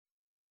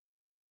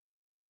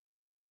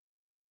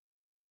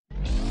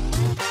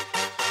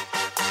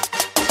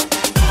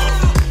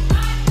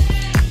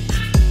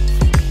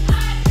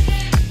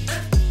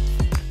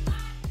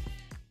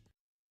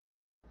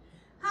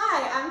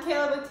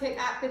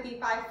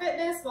Defy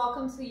Fitness.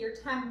 Welcome to your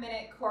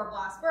 10-minute core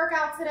blast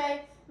workout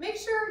today. Make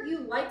sure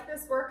you like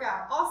this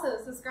workout.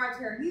 Also, subscribe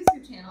to our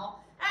YouTube channel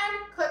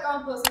and click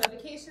on post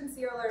notifications so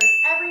you're alerted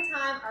every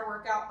time our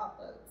workout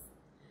uploads.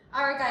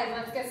 All right, guys,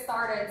 let's get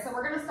started. So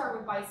we're going to start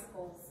with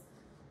bicycles.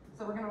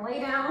 So we're going to lay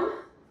down,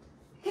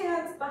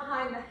 hands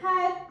behind the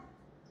head,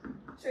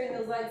 straighten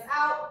those legs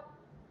out,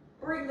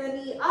 bring the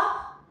knee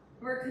up.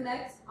 We're going to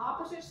connect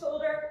opposite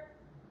shoulder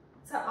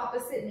to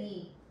opposite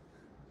knee.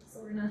 So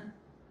we're going to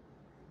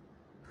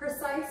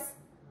precise,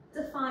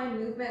 defined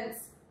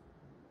movements.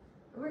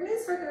 We're going to do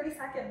this for 30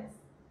 seconds.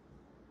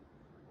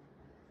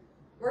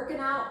 Working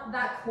out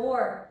that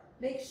core.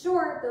 Make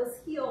sure those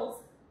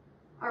heels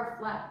are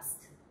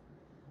flexed.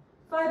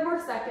 5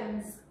 more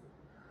seconds.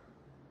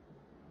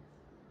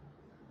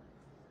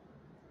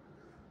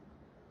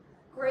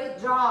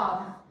 Great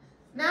job.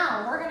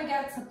 Now we're going to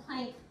get to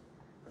plank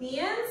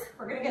knee-ins.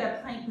 We're going to get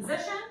a plank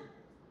position.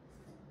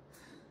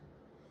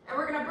 And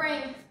we're going to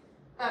bring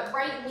that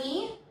right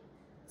knee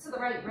to the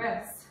right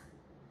wrist.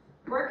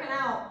 Working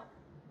out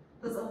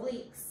those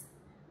obliques,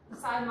 the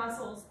side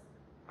muscles.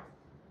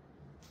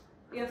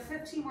 We have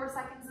 15 more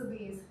seconds of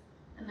these,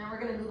 and then we're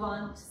going to move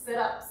on to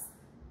sit-ups.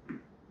 We're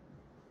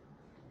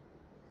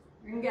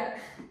going to get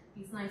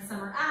these nice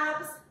summer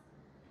abs.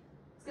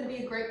 It's going to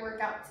be a great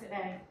workout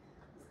today.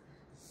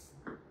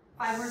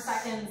 5 more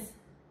seconds.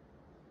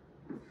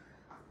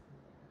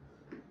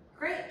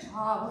 Great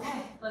job.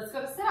 Okay, let's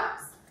go to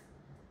sit-ups.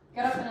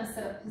 Get up in a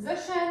sit-up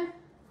position.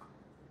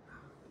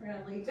 We're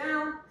going to lay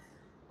down,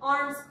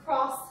 arms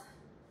crossed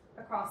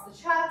across the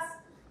chest.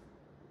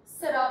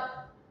 Sit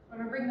up. We're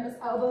going to bring those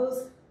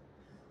elbows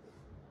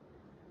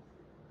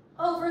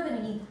over the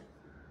knee.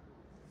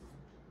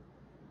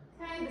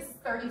 Okay, this is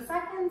 30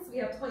 seconds. We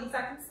have 20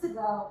 seconds to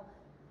go.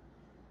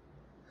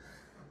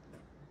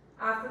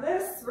 After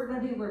this, we're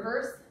going to do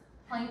reverse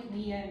plank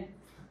knee in.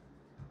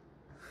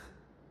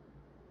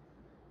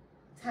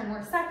 10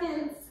 more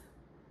seconds.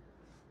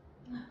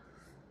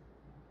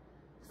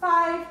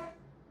 5,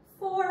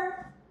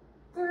 4,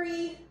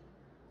 3,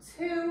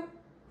 2,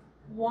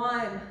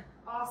 1.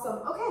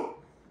 Awesome. Okay,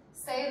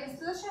 stay in this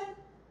position.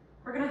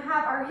 We're going to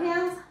have our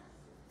hands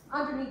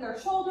underneath our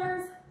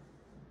shoulders.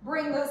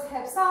 Bring those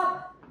hips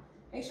up.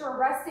 Make sure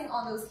we're resting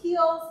on those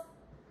heels.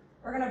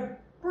 We're going to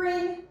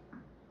bring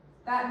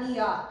that knee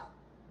up.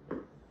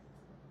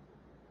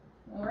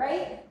 All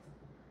right,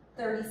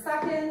 30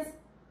 seconds.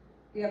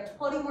 We have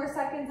 20 more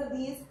seconds of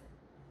these,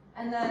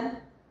 and then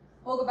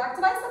we'll go back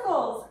to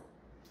bicycles.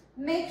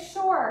 Make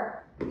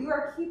sure you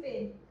are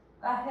keeping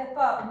that hip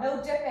up,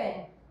 no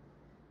dipping.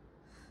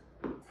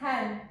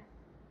 10,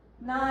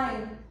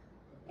 9,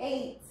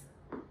 8,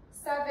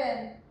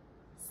 7,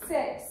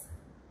 6,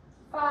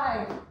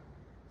 5,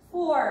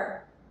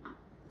 4,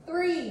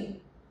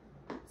 3,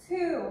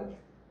 2,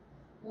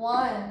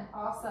 1.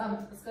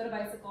 Awesome. Let's go to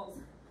bicycles.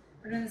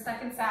 We're doing the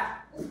second set.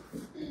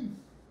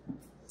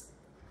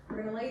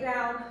 We're going to lay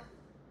down,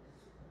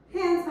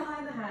 hands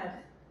behind the head.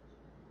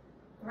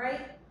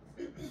 Right?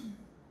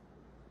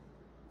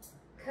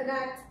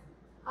 Connect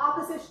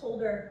opposite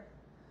shoulder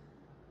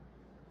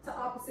to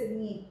opposite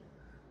knee.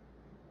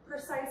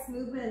 Precise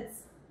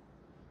movements.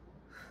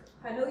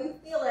 I know you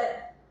feel it.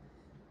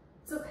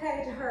 It's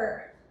okay to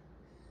hurt.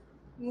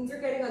 It means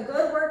you're getting a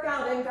good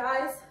workout in,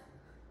 guys.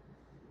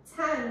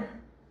 10,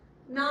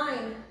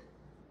 9,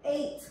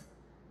 8,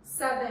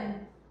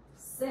 7,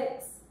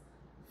 6,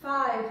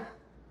 5,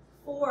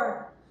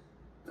 4,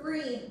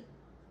 3,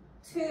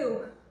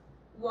 2,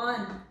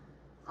 1.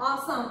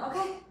 Awesome.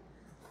 Okay.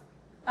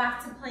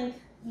 Back to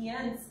plank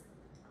knee-ins.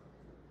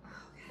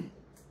 Okay.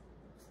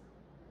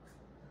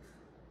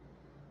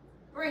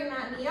 Bring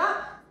that knee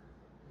up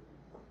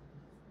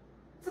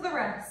to the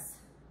wrist.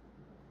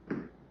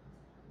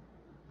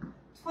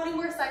 20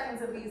 more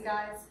seconds of these,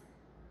 guys.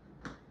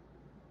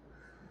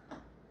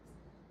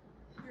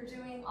 You're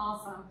doing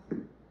awesome.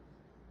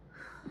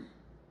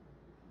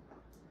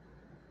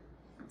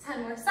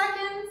 10 more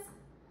seconds.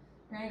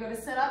 We're going to go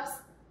to sit-ups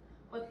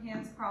with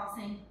hands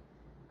crossing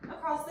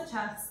across the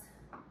chest.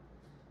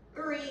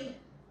 3,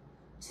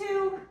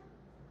 2,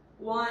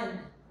 1.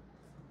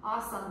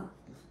 Awesome.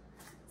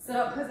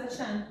 Sit-up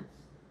position.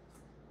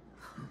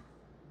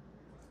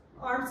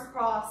 Arms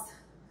crossed.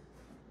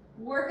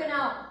 Working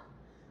out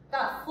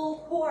that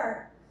full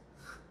core,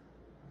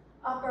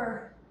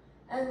 upper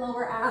and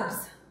lower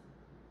abs.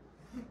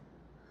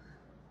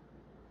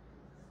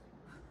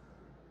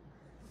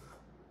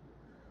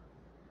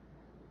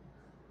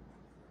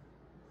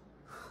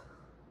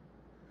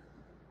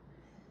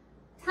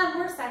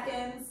 More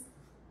seconds.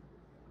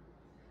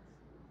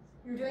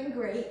 You're doing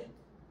great.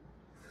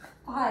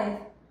 5,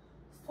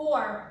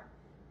 4,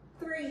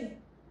 3,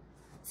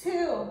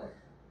 2,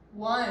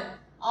 1.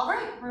 All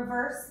right,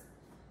 reverse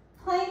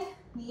plank,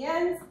 knee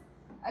ends.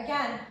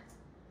 Again,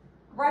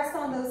 rest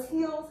on those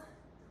heels.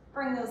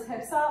 Bring those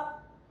hips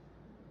up.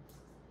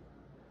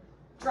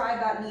 Drive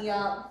that knee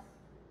up.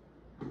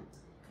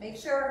 Make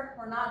sure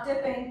we're not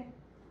dipping.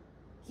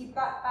 Keep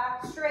that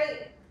back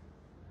straight.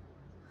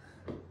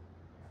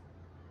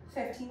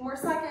 15 more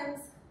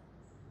seconds.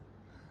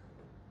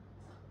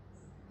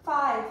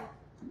 5,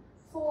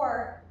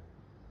 4,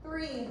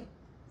 3,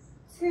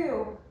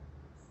 2,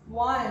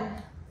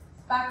 1.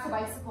 Back to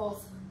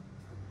bicycles.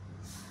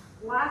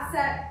 Last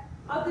set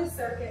of this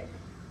circuit.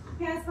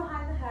 Hands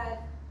behind the head.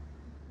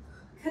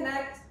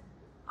 Connect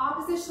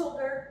opposite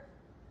shoulder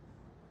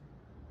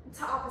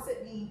to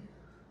opposite knee.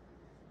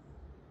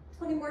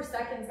 20 more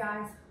seconds,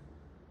 guys.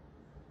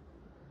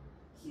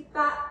 Keep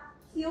that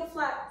heel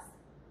flexed.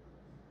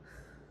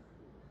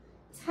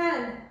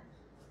 10,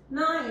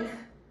 9,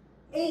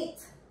 8,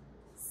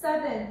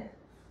 7,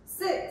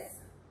 6,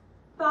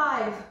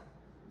 5,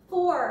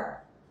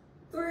 4,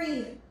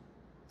 3,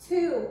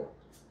 2,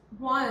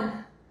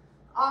 1.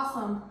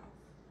 Awesome.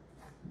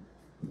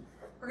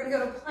 We're gonna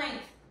go to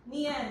plank,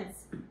 knee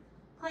ends,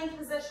 plank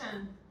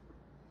position.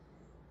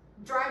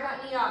 Drive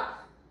that knee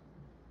up.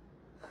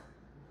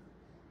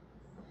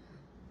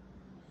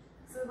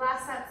 So the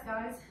last sets,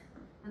 guys,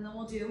 and then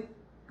we'll do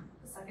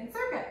the second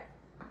circuit.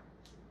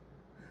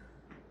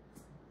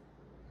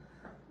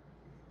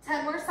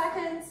 10 more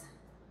seconds.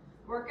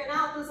 Working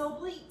out those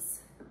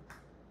obliques.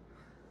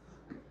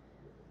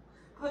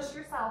 Push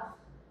yourself.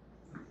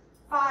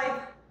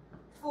 5,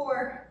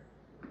 4,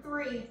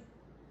 3,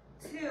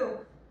 2,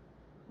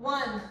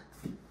 1.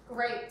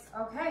 Great.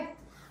 Okay.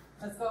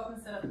 Let's go up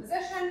and sit up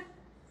position.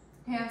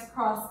 Hands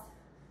crossed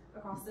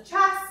across the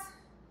chest.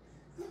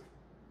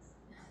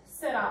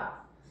 Sit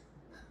up.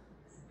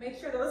 Make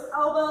sure those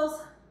elbows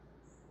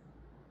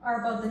are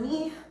above the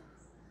knee.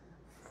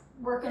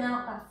 Working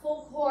out that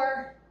full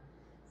core.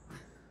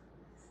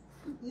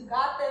 You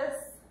got this.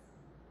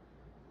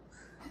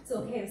 It's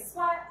okay to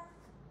sweat.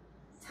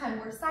 10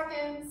 more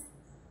seconds.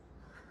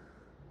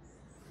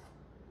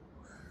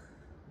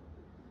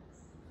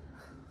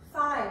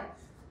 5,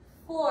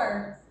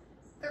 4,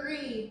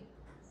 3,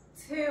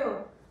 2,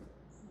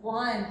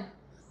 1.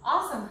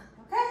 Awesome.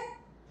 Okay.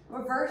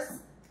 Reverse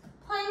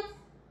plank.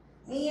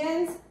 Knee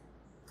ends.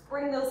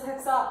 Bring those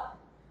hips up.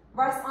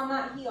 Rest on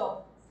that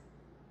heel.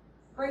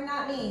 Bring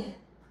that knee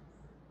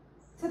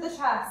to the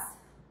chest.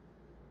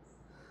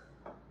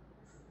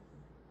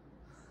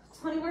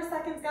 20 more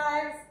seconds,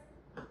 guys.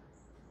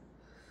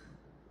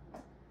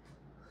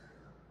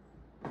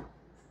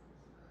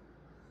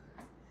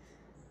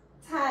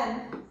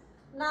 10,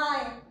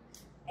 9,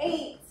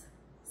 8,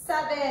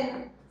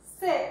 7,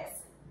 6,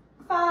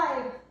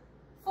 5,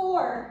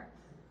 4,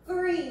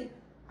 3,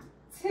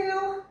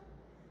 2,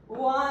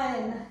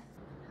 1.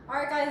 All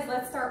right, guys,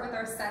 let's start with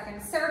our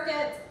second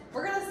circuit.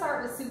 We're gonna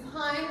start with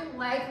supine,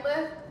 leg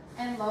lift,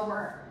 and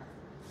lower.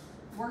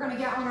 We're gonna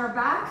get on our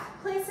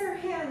back, place our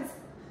hands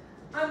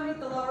underneath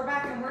the lower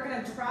back, and we're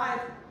gonna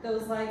drive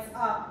those legs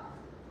up.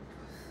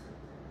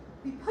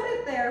 We put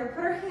it there, we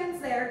put our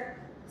hands there,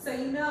 so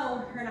you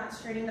know you're not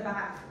straining the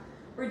back.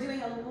 We're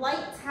doing a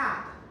light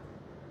tap.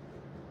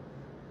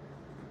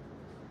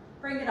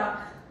 Bring it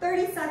up.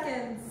 30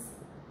 seconds.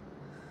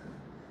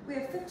 We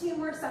have 15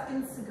 more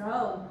seconds to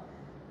go.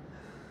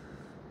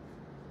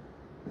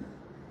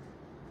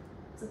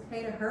 It's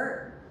okay to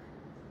hurt.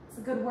 It's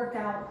a good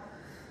workout.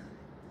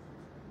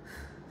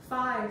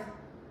 5,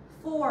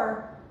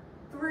 4,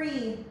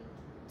 3,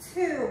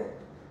 2,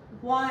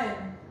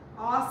 1.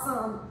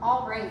 Awesome.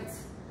 All right.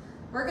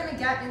 We're going to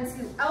get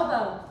into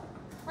elbow,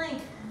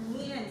 plank,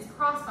 knee ends,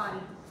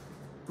 crossbody,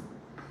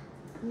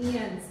 knee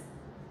ends.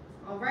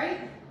 All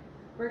right.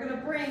 We're going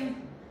to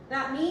bring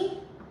that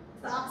knee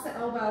to the opposite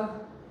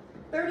elbow.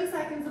 30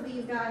 seconds of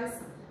these, guys.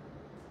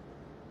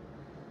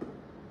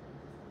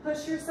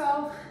 Push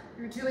yourself.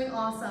 You're doing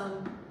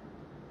awesome.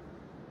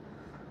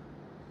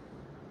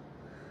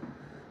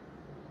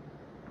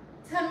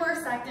 10 more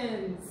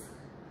seconds.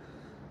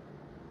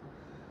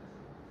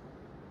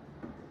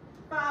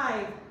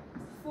 5,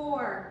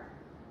 4,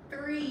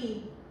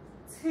 3,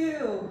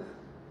 2,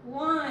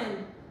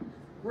 1.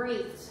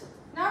 Great.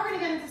 Now we're going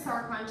to get into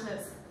star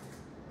crunches.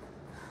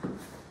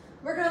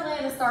 We're going to lay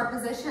in a star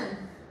position.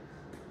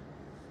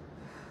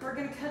 We're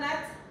going to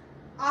connect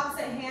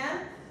opposite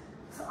hand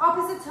to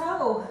opposite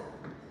toe.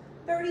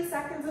 30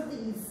 seconds of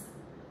these.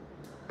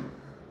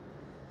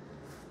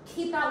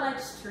 Keep that leg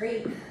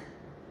straight.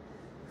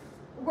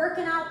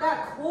 Working out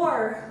that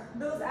core,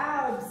 those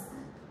abs.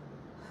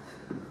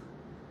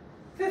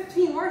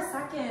 15 more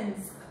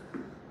seconds.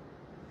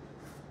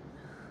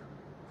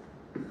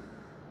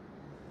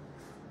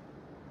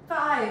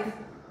 5,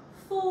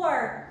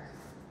 4,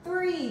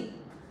 3,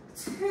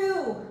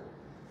 2,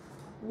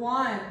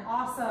 1.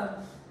 Awesome.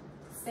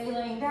 Stay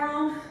laying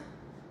down.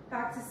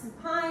 Back to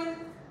supine.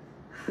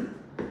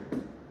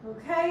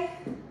 Okay.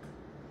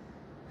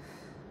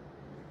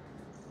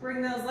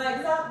 Bring those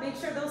legs up. Make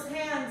sure those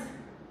hands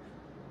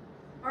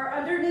are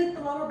underneath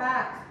the lower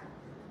back.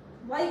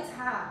 Light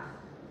tap.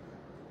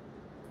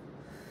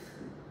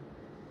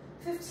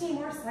 15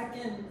 more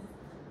seconds.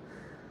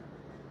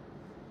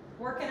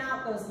 Working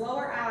out those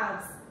lower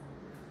abs.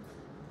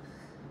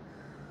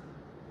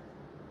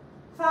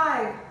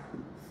 5,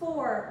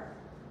 4,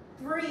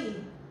 3,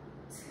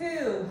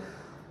 2,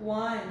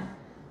 1.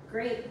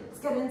 Great. Let's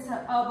get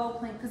into elbow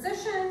plank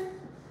position.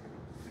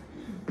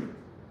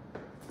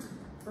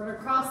 We're going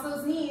to cross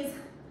those knees.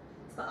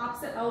 to the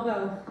opposite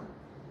elbow.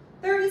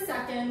 30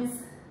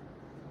 seconds.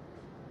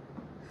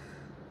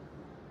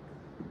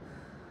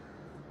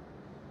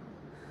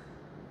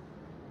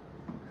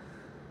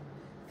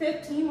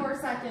 Fifteen more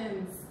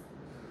seconds.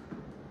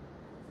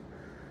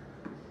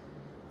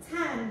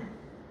 10,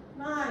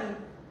 9,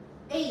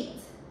 8,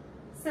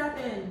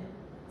 7,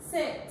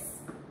 6,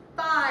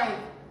 5,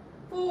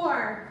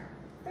 4,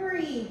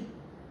 3,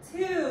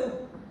 2,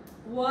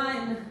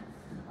 1.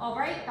 All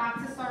right,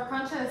 back to star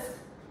crunches.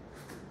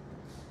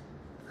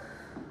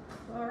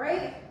 All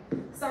right,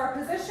 star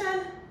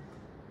position.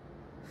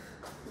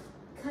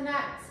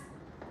 Connect.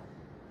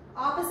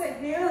 Opposite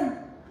hand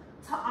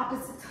to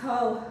opposite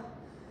toe.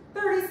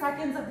 30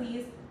 seconds of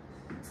these,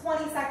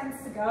 20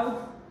 seconds to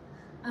go.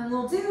 And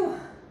we'll do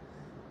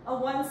a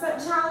 1-set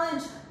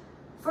challenge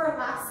for a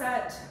last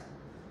set.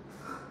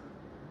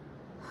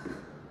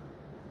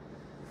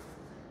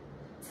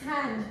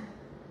 10,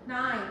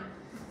 9,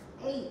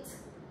 8,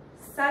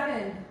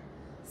 7,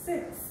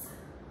 6,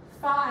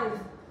 5,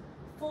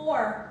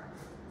 4,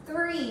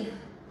 3,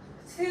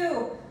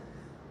 2,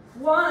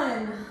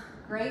 1.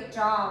 Great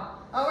job.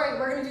 All right,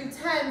 we're gonna do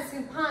 10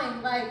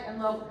 supine leg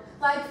and low,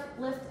 leg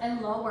lift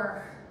and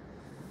lower.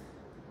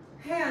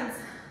 Hands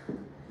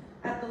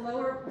at the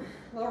lower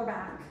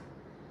back.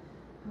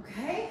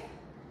 Okay,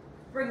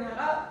 bring that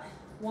up.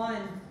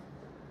 1,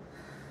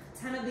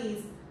 10 of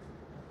these.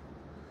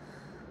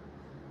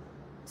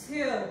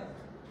 2,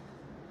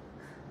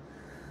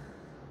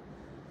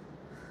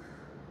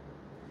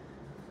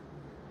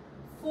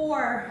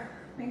 4,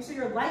 make sure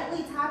you're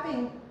lightly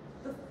tapping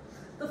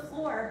the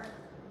floor.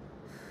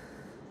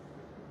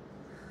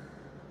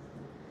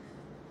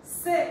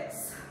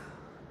 6,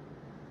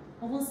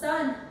 almost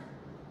done.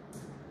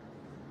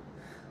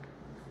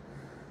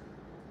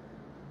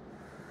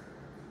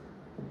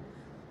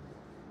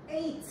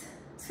 8,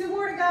 2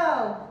 more to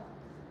go.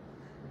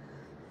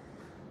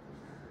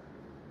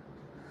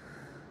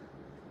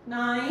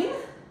 9,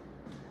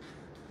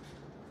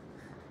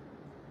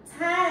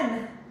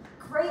 10,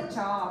 great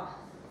job.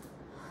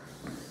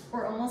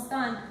 We're almost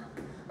done.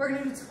 We're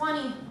gonna do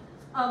 20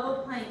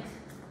 elbow plank,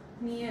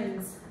 knee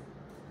ins.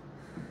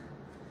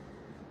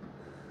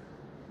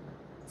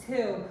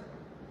 2,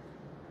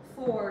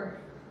 4,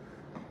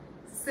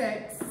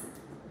 6,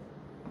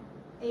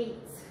 8,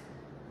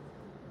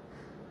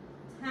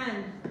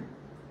 10,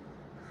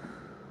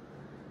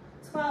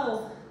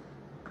 12,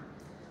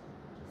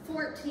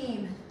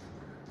 14,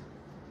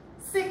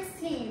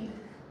 16,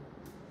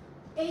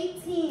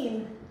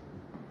 18,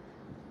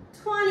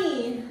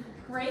 20.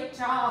 Great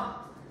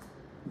job.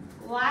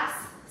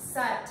 Last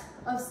set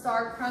of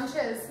star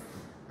crunches,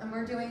 and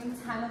we're doing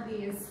 10 of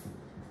these.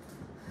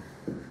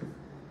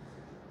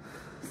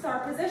 Star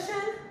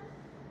position.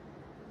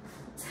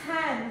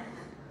 10,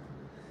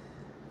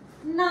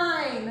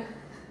 9,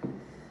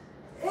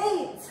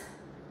 8,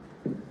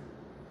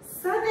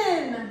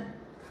 7,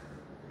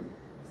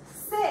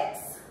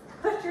 6,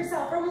 push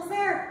yourself, we're almost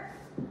there.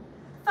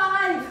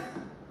 5,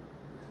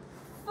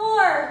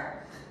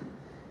 4,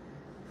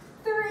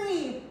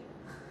 3,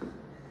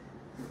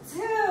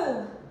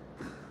 2,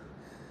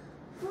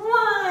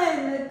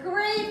 1.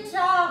 Great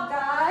job,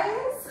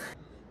 guys.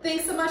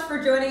 Thanks so much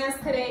for joining us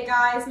today,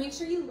 guys. Make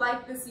sure you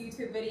like this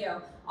YouTube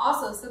video.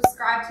 Also,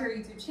 subscribe to our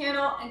YouTube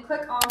channel and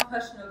click on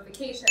push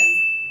notifications.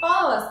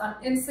 Follow us on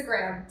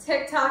Instagram,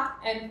 TikTok,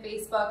 and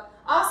Facebook.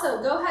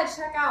 Also, go ahead and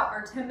check out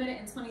our 10-minute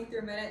and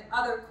 23-minute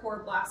other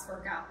core blast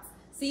workouts.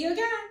 See you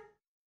again.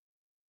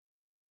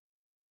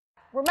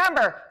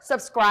 Remember,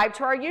 subscribe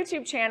to our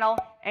YouTube channel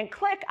and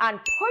click on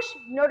push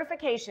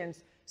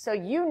notifications so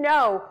you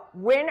know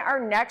when our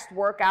next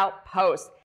workout posts.